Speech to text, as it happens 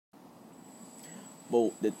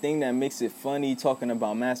But the thing that makes it funny, talking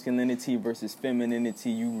about masculinity versus femininity,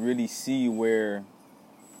 you really see where,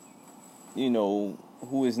 who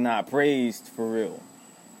is not praised for real.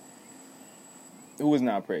 Who is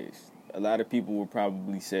not praised? A lot of people would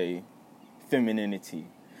probably say femininity.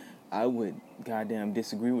 I would goddamn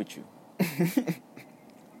disagree with you.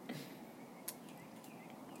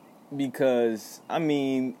 Because,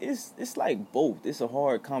 it's like both. It's a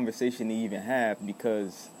hard conversation to even have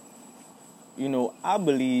because, I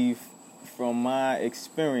believe from my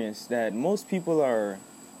experience that most people are,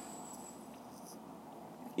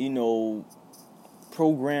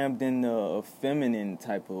 programmed in a feminine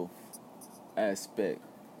type of aspect.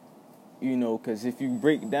 Because if you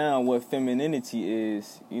break down what femininity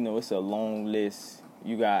is, it's a long list.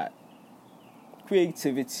 You got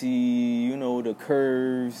creativity, the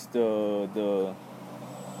curves, the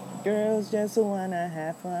girls just wanna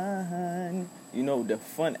have fun. The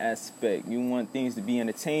fun aspect. You want things to be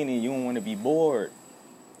entertaining. You don't want to be bored.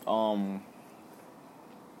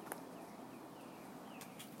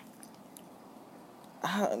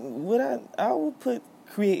 I would put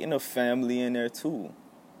creating a family in there too,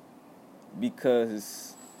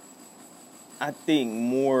 because I think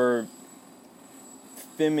more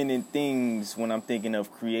feminine things when I'm thinking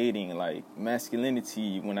of creating, like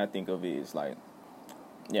masculinity, when I think of it, is like,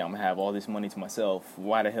 yeah, I'm gonna have all this money to myself.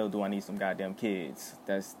 Why the hell do I need some goddamn kids?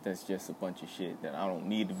 That's just a bunch of shit that I don't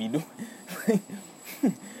need to be doing.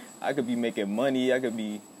 I could be making money. I could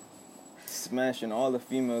be smashing all the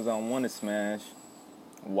females I want to smash.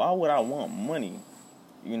 Why would I want money?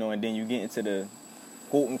 And then you get into the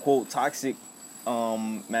quote-unquote toxic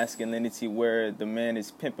masculinity where the man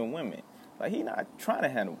is pimping women. Like, he not trying to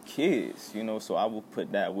have no kids, so I will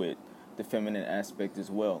put that with the feminine aspect as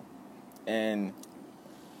well. And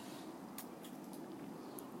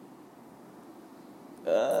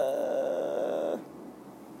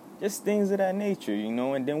just things of that nature,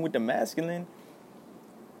 and then with the masculine,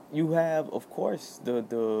 you have, of course, the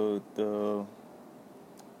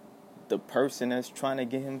person that's trying to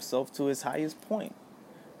get himself to his highest point,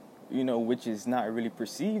 which is not really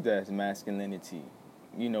perceived as masculinity.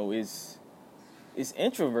 It's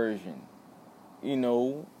introversion,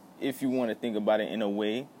 if you want to think about it in a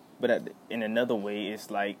way. But in another way,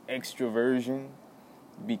 it's like extroversion,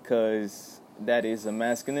 because that is a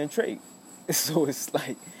masculine trait. So it's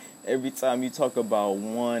like every time you talk about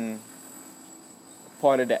one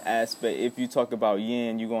part of the aspect, if you talk about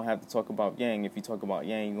yin, you're going to have to talk about yang. If you talk about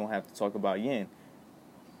yang, you're going to have to talk about yin.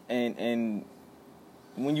 And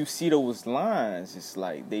when you see those lines, it's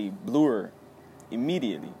like they blur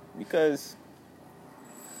immediately, because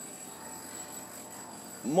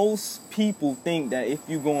most people think that if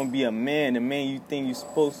you're going to be a man, the man you think you're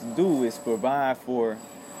supposed to do is provide for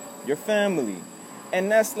your family.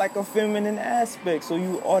 And that's like a feminine aspect. So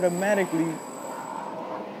you automatically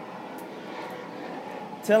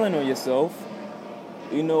telling on yourself,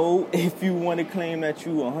 if you want to claim that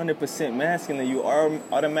you 100% masculine, you are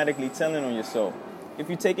automatically telling on yourself. If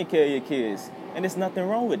you're taking care of your kids, and there's nothing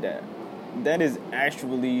wrong with that. That is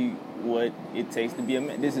actually what it takes to be a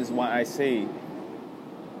man. This is why I say,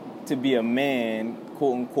 to be a man,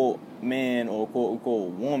 quote-unquote man, or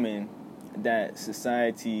quote-unquote woman, that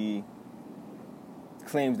society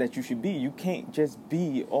claims that you should be. You can't just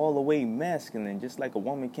be all the way masculine, just like a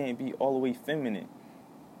woman can't be all the way feminine.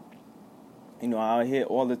 I hear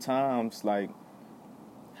all the times, like,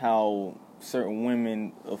 how certain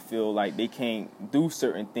women feel like they can't do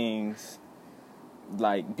certain things,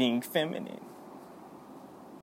 like being feminine.